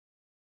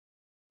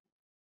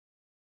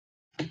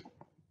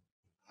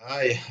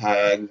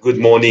Hi, good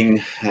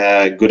morning,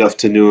 good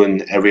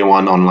afternoon,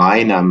 everyone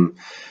online. I'm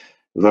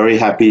very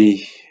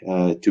happy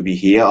to be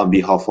here on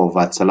behalf of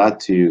Wärtsilä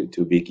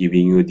to be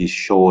giving you this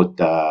short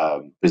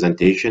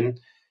presentation.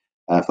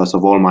 First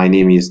of all, my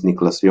name is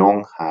Nicolas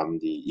Leong. I'm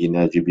the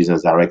Energy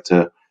Business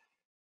Director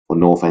for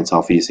North and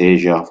Southeast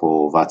Asia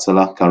for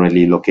Wärtsilä,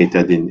 currently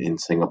located in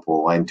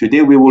Singapore. And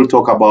today we will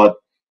talk about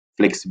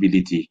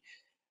flexibility.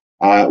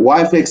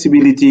 Why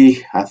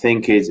flexibility, I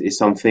think, is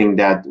something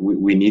that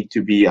we need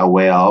to be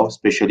aware of,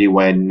 especially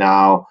when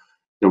now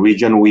the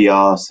region we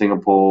are,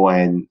 Singapore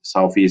and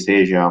Southeast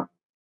Asia,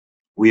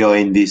 we are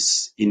in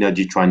this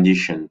energy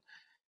transition.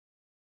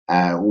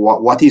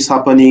 What is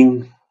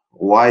happening,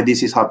 why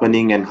this is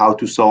happening, and how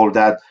to solve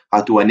that,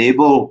 how to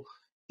enable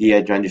the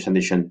energy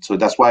transition. So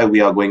that's why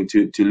we are going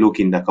to look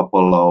in a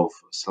couple of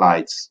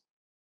slides.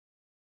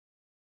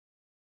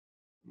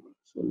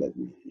 So let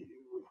me, okay.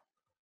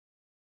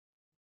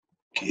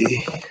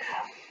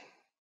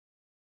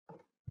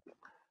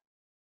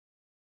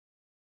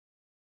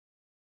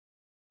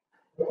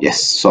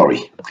 Yes,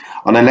 sorry.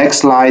 On the next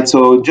slide,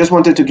 so just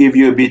wanted to give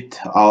you a bit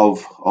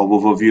of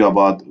overview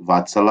about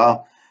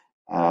Wärtsilä.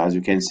 As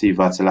you can see,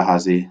 Wärtsilä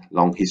has a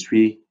long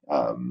history,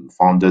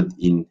 founded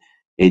in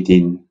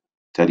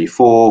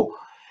 1834,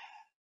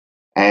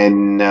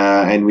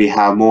 and we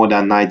have more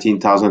than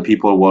 19,000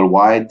 people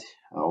worldwide,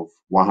 of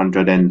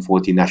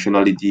 140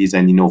 nationalities,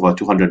 and in over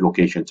 200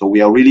 locations. So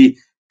we are really,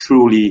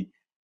 truly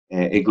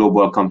a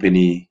global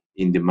company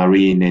in the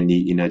marine and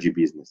the energy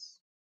business.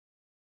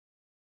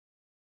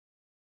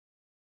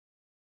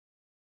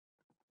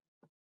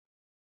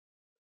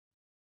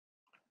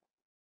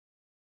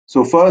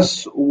 So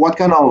first, what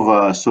kind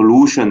of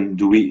solution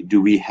do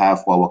we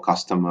have for our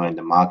customer in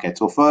the market?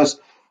 So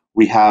first,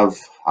 we have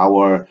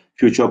our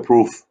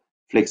future-proof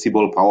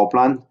flexible power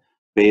plant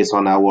based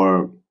on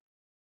our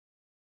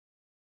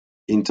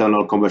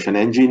internal combustion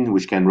engine,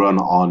 which can run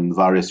on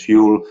various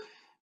fuel,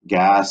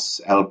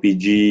 gas,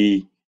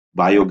 LPG,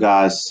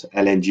 biogas,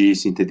 LNG,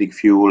 synthetic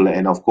fuel,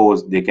 and of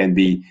course, they can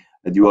be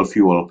a dual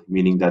fuel,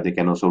 meaning that they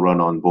can also run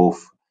on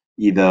both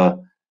either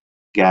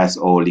gas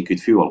or liquid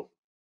fuel.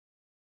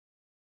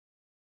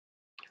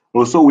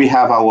 Also, we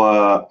have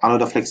our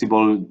another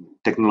flexible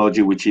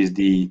technology, which is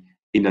the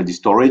energy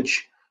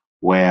storage,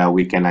 where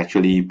we can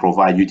actually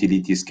provide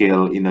utility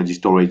scale energy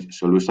storage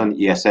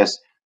solution, ESS,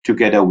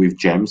 together with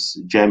GEMS.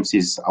 GEMS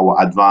is our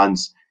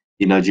advanced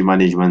energy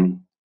management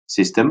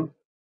system.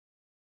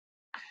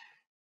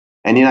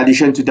 And in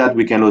addition to that,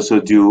 we can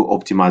also do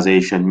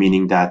optimization,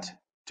 meaning that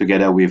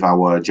together with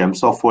our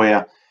GEMS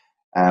software,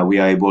 we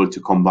are able to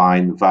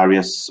combine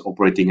various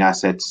operating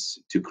assets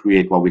to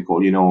create what we call,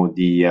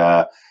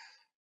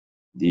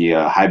 the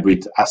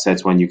hybrid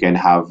assets, when you can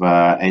have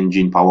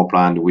engine power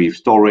plant with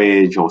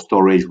storage or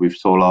storage with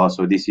solar.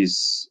 So this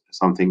is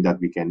something that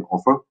we can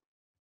offer.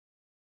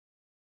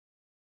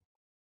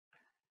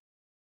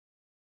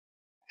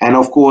 And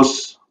of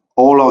course,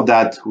 all of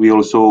that, we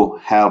also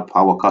help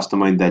our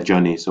customer in their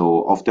journey.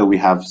 So after we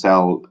have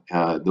sell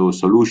those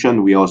solutions,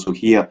 we are also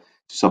here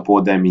to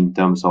support them in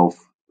terms of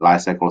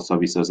lifecycle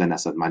services and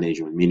asset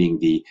management, meaning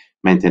the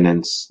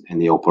maintenance and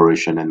the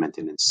operation and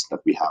maintenance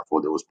that we have for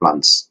those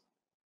plants.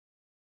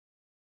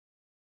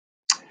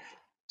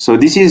 So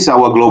this is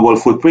our global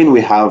footprint.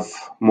 We have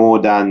more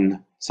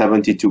than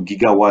 72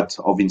 gigawatts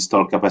of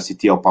installed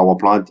capacity of power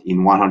plant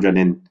in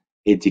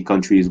 180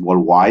 countries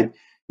worldwide.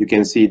 You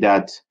can see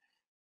that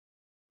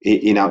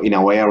in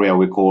our area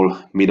we call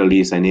Middle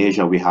East and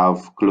Asia, we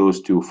have close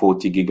to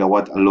 40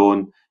 gigawatt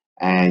alone,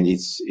 and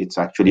it's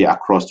actually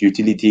across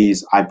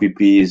utilities,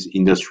 IPPs,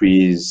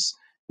 industries,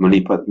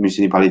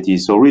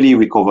 municipalities. So really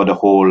we cover the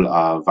whole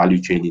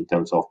value chain in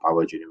terms of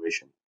power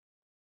generation.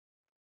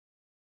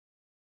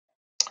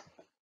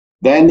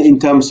 Then in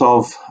terms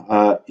of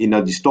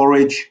energy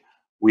storage,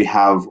 we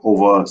have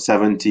over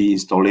 70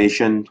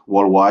 installations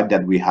worldwide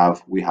that we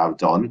have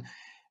done.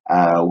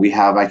 We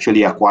have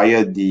actually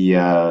acquired the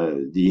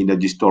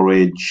energy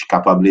storage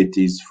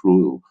capabilities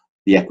through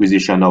the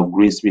acquisition of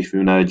Greensmith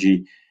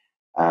Energy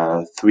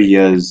 3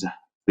 years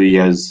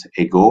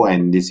ago,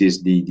 and this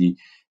is the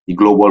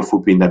global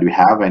footprint that we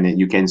have. And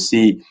you can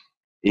see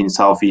in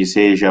Southeast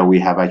Asia, we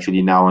have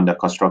actually now under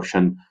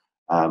construction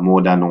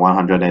more than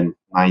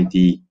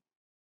 190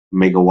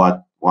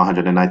 megawatt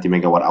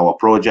hour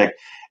project.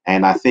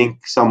 And I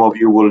think some of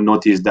you will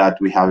notice that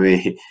we have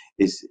a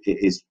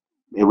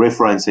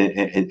reference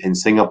in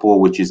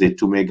Singapore, which is a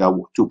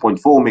 2.4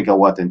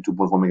 megawatt and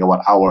 2.4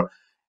 megawatt hour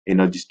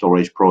energy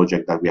storage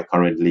project that we are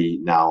currently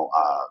now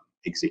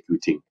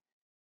executing.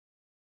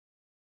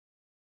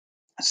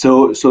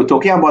 So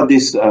talking about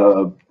this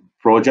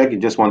project, I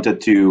just wanted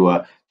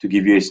to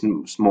give you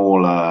a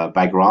small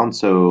background.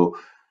 So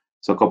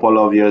a couple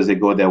of years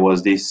ago, there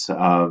was this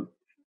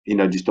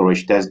energy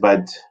storage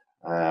testbed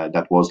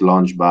that was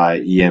launched by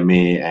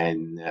EMA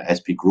and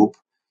SP Group.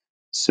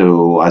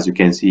 So as you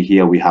can see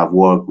here, we have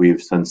worked with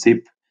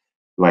Sunsip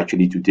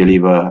to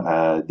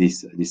deliver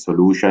this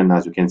solution.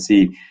 As you can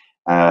see,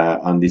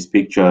 on this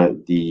picture,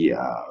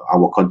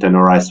 our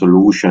containerized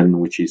solution,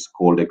 which is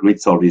called the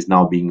Wrtsil, is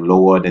now being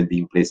lowered and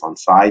being placed on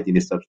site in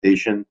the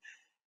substation.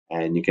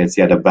 And you can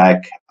see at the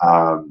back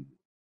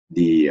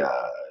the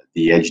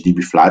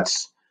HDB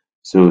flats.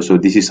 So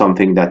this is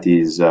something that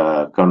is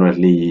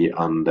currently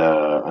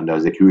under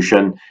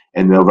execution,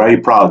 and we're very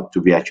proud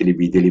to actually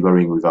be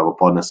delivering with our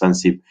partner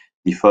Sunsip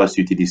the first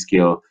utility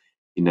scale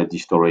energy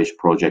storage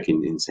project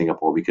in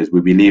Singapore, because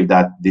we believe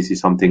that this is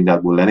something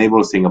that will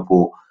enable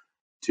Singapore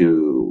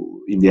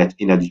to in the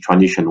energy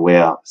transition,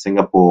 where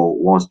Singapore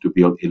wants to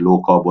build a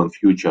low carbon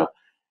future.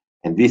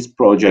 And this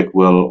project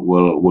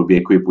will be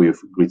equipped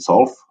with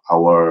Wrtsil,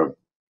 our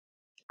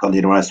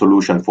containerized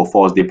solution for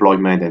force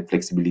deployment and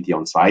flexibility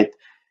on site.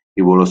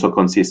 It will also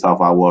consist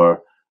of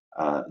our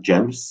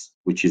GEMS,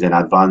 which is an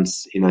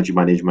advanced energy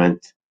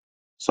management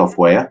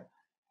software.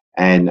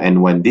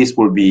 And when this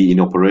will be in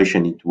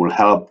operation, it will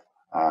help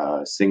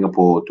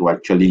Singapore to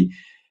actually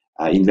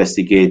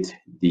investigate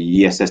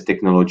the ESS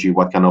technology,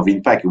 what kind of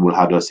impact it will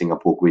have on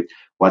Singapore grid,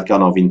 what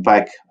kind of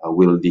impact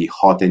will the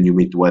hot and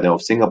humid weather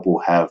of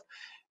Singapore have,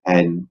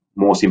 and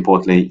most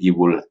importantly, it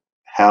will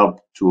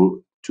help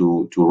to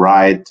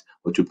write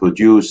or to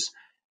produce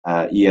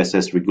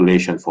ESS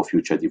regulation for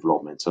future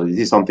development. So this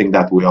is something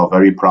that we are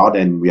very proud,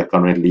 and we are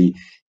currently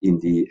in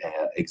the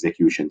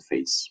execution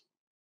phase.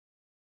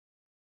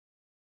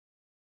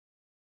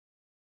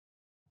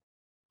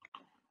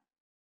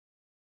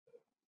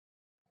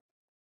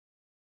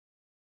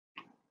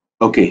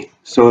 Okay,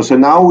 so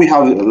now we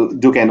have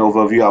took an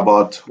overview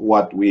about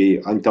what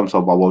we, in terms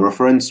of our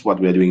reference, what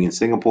we are doing in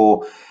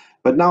Singapore.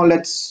 But now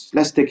let's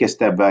take a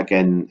step back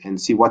and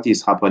see what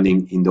is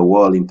happening in the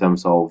world in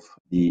terms of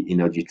the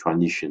energy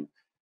transition.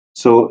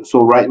 So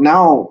right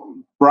now,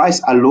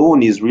 price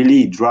alone is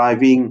really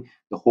driving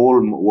the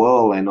whole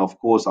world, and of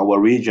course our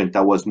region,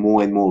 towards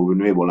more and more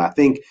renewable. I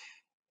think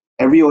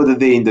every other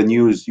day in the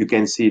news, you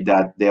can see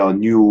that there are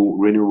new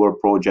renewable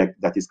projects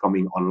that is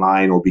coming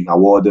online or being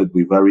awarded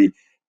with very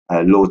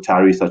low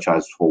tariffs, such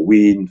as for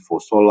wind, for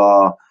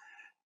solar.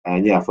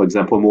 And yeah, for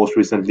example, most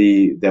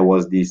recently there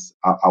was this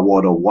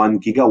award of 1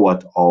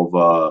 gigawatt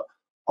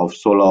of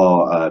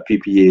solar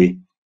PPA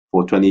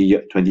for 20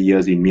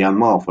 years in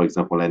Myanmar, for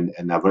example, and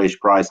an average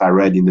price I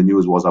read in the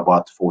news was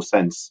about 4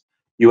 cents,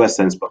 US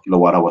cents per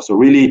kilowatt hour. So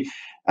really,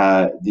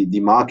 the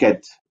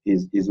market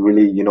is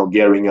really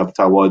gearing up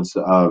towards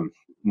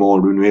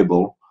more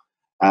renewable.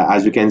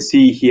 As you can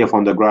see here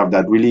from the graph,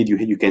 that really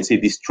you can see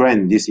this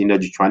trend, this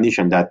energy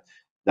transition that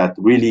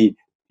really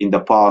in the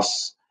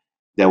past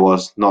there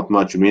was not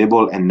much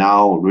renewable, and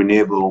now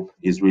renewable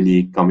is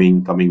really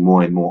coming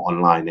more and more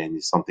online, and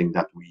it's something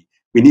that we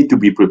need to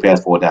be prepared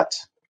for that.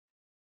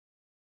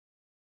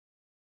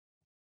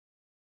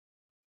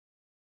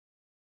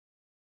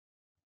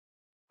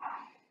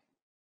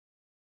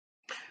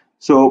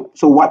 So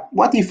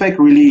what effect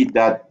really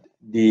that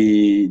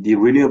the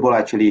renewable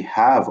actually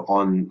have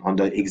on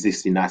the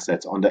existing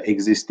assets, on the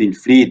existing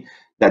fleet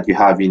that you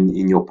have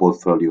in your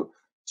portfolio?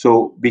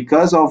 So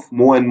because of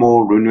more and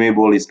more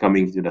renewable is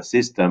coming into the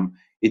system,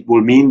 it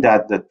will mean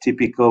that the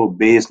typical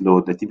base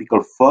load, the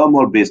typical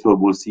thermal base load,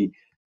 will see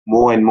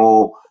more and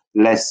more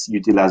less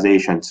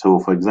utilization. So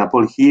for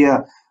example,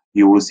 here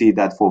you will see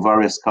that for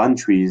various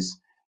countries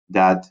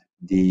that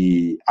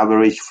the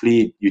average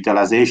fleet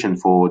utilization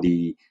for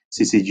the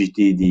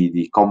CCGT,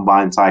 the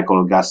combined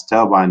cycle gas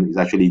turbine, is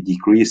actually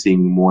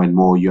decreasing more and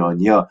more year on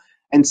year,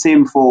 and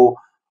same for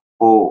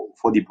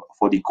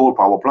the coal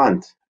power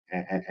plant,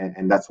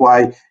 and that's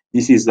why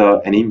this is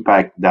an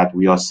impact that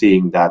we are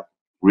seeing that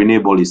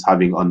renewable is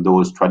having on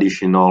those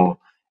traditional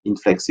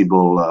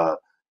inflexible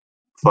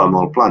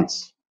thermal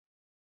plants.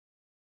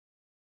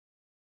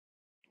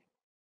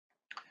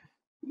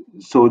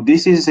 So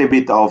this is a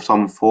bit of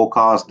some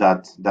forecast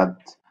that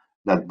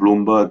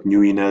Bloomberg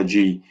New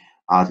Energy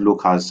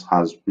Outlook has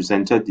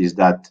presented, is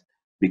that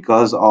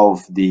because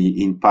of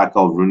the impact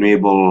of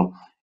renewable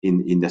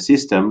in the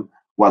system,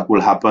 what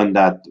will happen,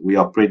 that we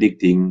are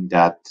predicting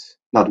that,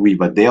 not we,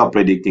 but they are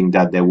predicting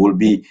that there will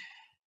be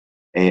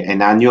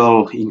an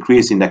annual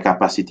increase in the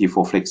capacity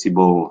for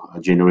flexible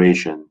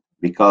generation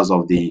because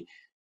of the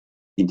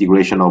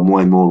integration of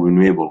more and more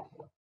renewable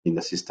in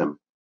the system.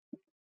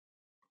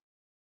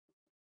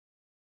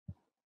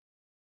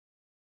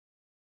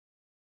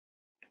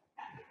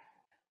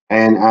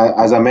 And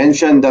as I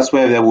mentioned, that's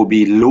where there will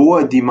be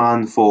lower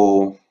demand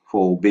for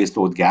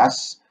baseload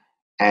gas,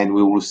 and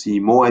we will see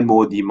more and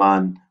more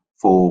demand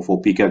for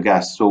peaker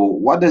gas. So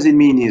what does it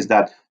mean is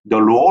that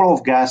the role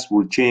of gas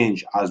will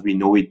change as we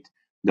know it.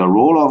 The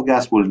role of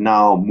gas will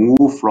now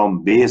move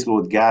from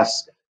baseload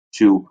gas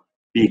to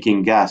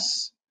peaking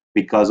gas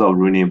because of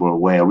renewable,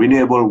 where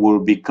renewable will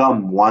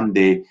become one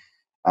day,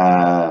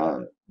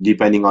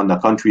 depending on the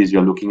countries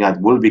you're looking at,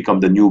 will become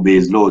the new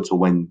base load. So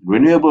when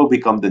renewable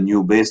become the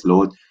new base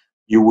load,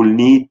 you will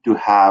need to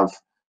have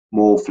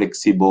more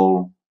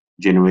flexible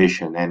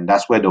generation, and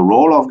that's where the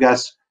role of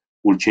gas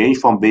will change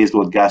from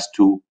baseload gas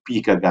to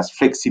peaker gas,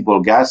 flexible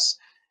gas.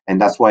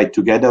 And that's why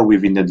together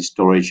with energy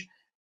storage,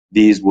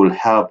 these will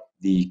help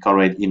the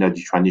current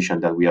energy transition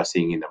that we are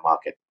seeing in the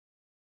market.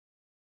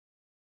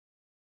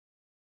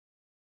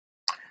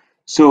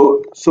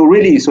 So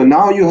really, so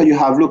now you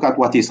have looked at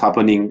what is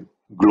happening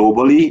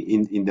globally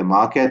in the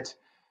market,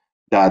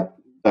 that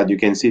you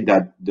can see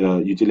that the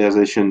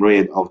utilization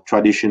rate of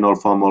traditional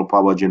thermal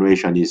power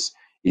generation is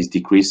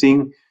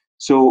decreasing.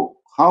 So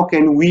how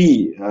can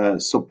we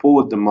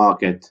support the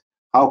market?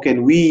 How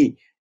can we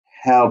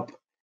help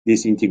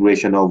this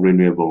integration of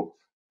renewable?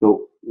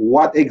 So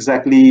what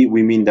exactly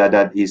we mean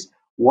that is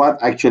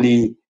what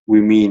actually we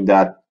mean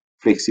that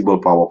flexible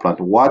power plant?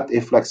 What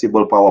a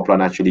flexible power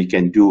plant actually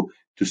can do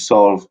to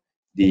solve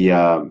the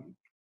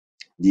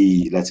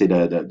let's say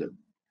the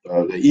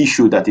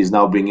issue that is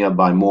now bringing up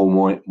by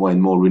more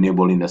and more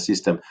renewable in the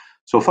system.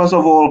 So first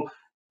of all,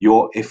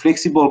 a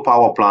flexible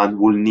power plant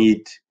will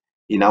need,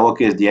 in our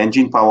case, the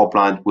engine power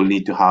plant will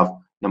need to have,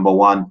 number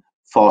one,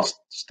 fast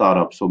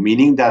startup. So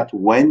meaning that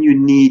when you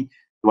need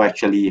to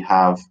actually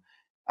have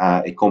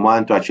a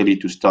command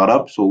to start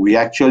up, so we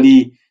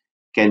actually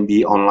can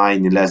be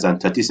online in less than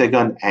 30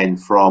 seconds,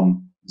 and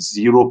from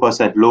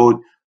 0% load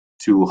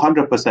to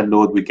 100%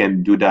 load, we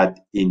can do that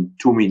in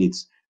 2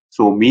 minutes.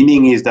 So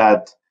meaning is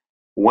that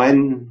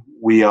when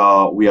we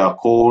are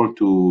called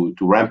to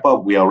ramp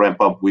up, we are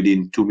ramp up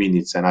within 2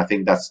 minutes, and I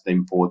think that's the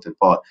important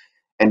part.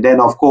 And then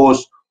of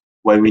course,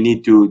 when we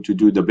need to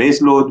do the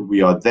base load,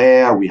 we are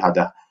there. We had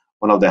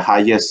one of the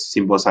highest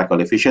simple cycle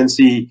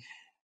efficiency,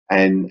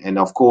 and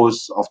of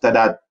course after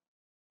that,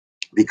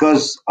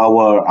 because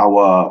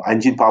our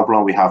engine power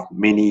plant, we have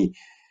many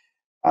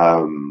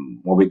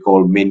what we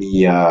call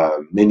many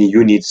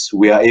units,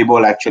 we are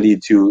able actually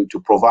to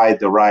provide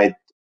the right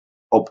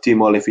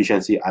optimal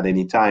efficiency at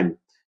any time.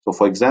 So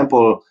for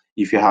example,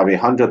 if you have a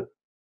 100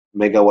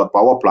 megawatt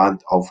power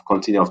plant of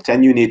continue of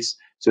 10 units,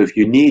 so if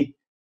you need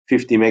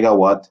 50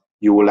 megawatt,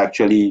 you will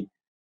actually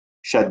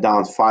shut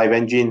down 5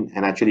 engine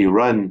and actually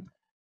run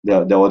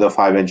the other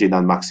 5 engine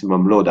at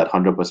maximum load, at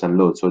 100%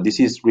 load. So this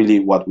is really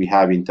what we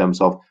have in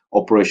terms of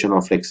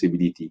operational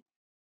flexibility.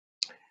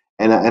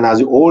 And as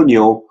you all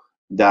know,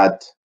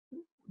 that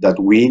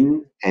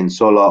wind and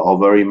solar are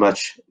very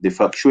much, they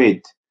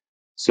fluctuate.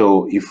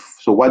 So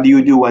what do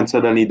you do when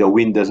suddenly the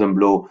wind doesn't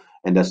blow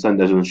and the sun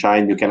doesn't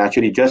shine? You can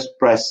actually just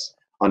press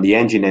on the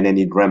engine and then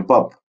it ramp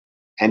up.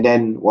 And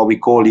then what we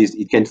call is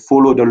it can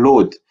follow the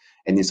load.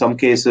 And in some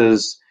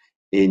cases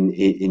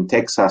in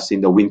Texas,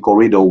 in the wind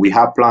corridor, we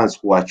have plants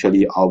who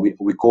actually are,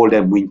 we call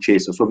them wind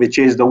chasers. So they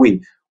chase the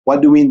wind.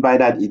 What do we mean by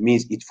that? It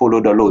means it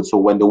follow the load. So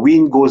when the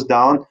wind goes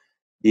down,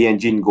 the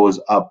engine goes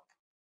up.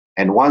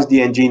 And once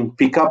the engine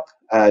pick up,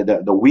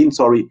 the wind,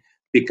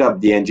 pick up,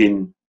 the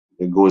engine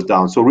goes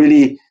down. So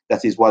really,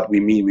 that is what we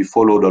mean. We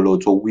follow the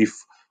load. So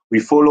we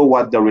follow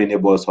what the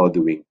renewables are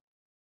doing.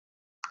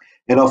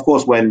 And of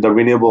course, when the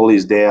renewable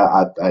is there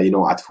at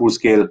at full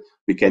scale,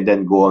 we can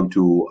then go on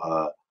to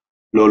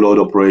low load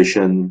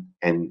operation,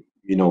 and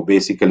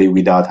basically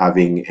without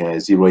having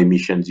zero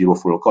emission, zero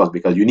fuel cost,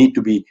 because you need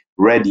to be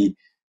ready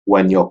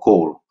when you're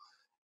cold.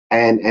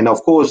 And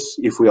of course,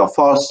 if we are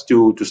fast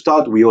to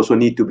start, we also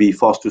need to be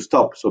fast to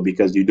stop. So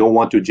because you don't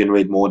want to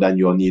generate more than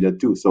you're needed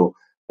to. So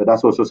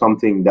that's also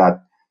something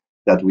that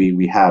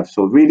we have.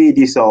 So really,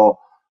 these are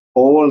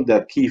all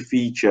the key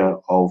feature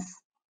of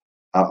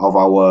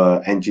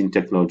our engine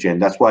technology,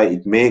 and that's why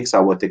it makes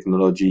our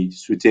technology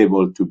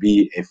suitable to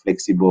be a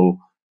flexible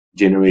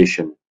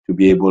generation, to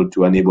be able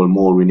to enable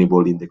more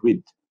renewable in the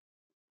grid.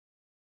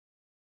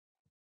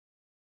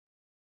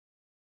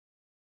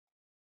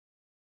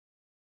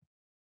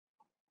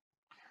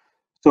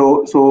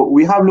 So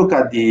we have looked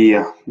at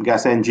the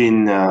gas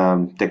engine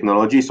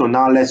technology. So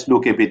now let's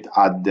look a bit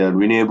at the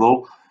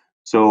renewable,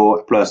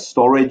 so plus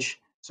storage.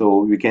 So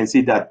we can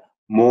see that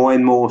more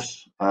and more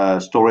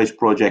storage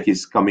project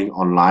is coming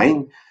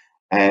online,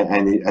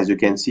 and as you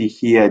can see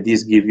here,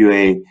 this gives you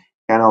a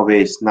kind of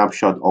a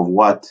snapshot of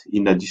what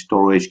energy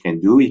storage can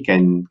do. It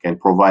can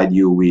provide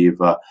you with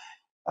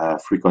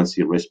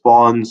frequency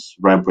response,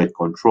 ramp rate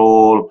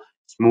control,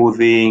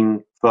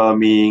 smoothing,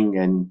 firming,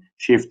 and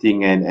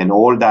shifting, and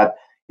all that.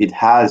 It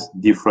has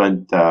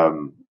different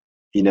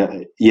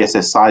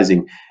ESS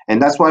sizing, and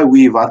that's why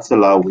we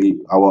Wärtsilä,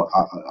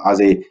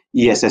 as a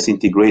ESS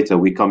integrator,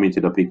 we come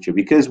into the picture,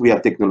 because we are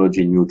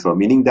technology neutral,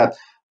 meaning that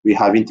we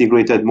have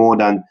integrated more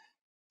than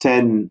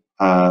 10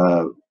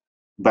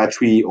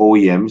 battery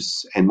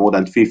OEMs and more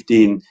than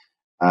 15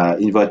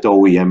 inverter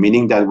OEM,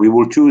 meaning that we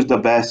will choose the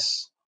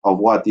best of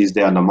what is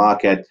there on the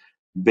market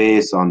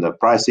based on the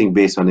pricing,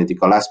 based on the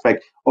ethical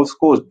aspect, of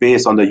course,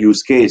 based on the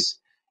use case,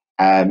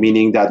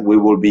 meaning that we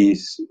will be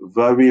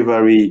very,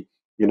 very,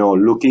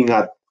 looking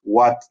at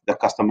what the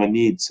customer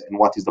needs and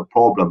what is the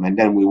problem, and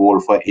then we will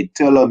offer a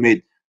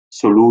tailor-made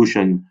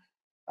solution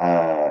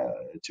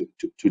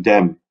to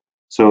them.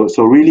 So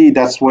really,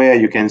 that's where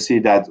you can see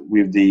that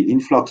with the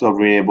influx of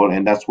renewable,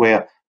 and that's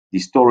where the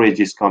storage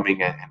is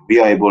coming, and we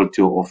are able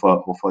to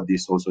offer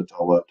this also to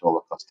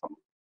our customer.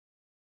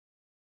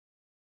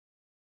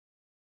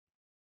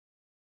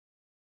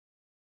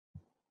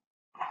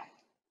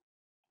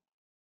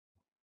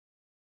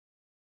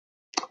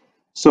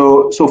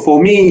 So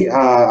for me,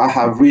 I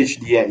have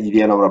reached the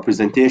end of our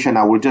presentation.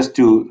 I would just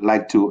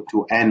like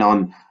to end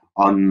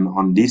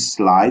on these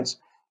slides,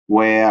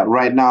 where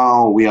right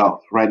now we are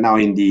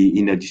in the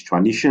energy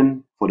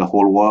transition for the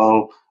whole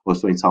world,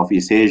 also in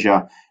Southeast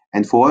Asia.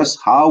 And for us,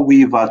 how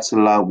we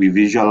Wärtsilä, we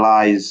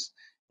visualize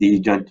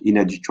the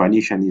energy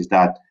transition is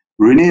that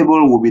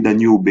renewable will be the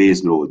new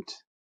base load.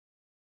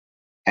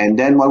 And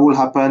then what will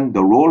happen?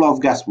 The role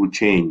of gas will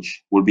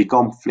change, will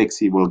become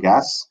flexible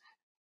gas,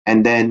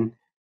 and then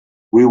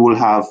we will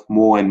have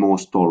more and more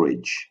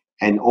storage.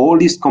 And all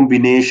this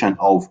combination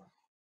of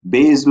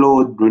base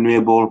load,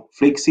 renewable,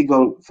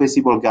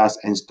 flexible gas,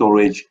 and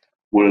storage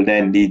will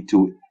then lead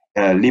to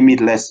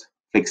limitless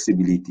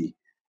flexibility.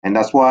 And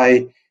that's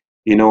why,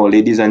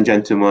 ladies and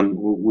gentlemen,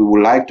 we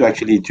would like to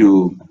actually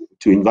to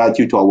invite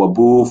you to our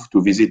booth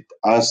to visit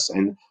us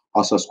and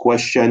ask us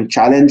questions,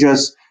 challenge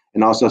us,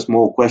 and ask us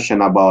more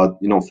questions about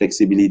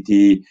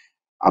flexibility,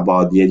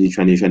 about the energy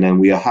transition. And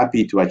we are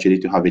happy to actually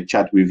to have a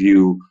chat with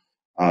you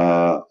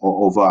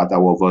over at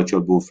our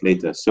virtual booth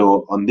later.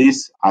 So on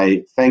this,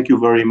 I thank you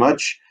very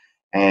much.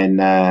 And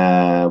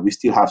we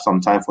still have some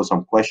time for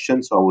some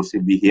questions, so I will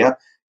still be here.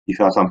 If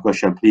you have some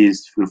question,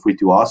 please feel free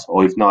to ask,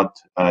 or if not,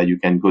 you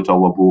can go to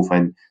our booth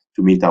and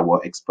to meet our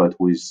expert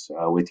who is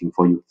waiting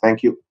for you.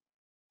 Thank you.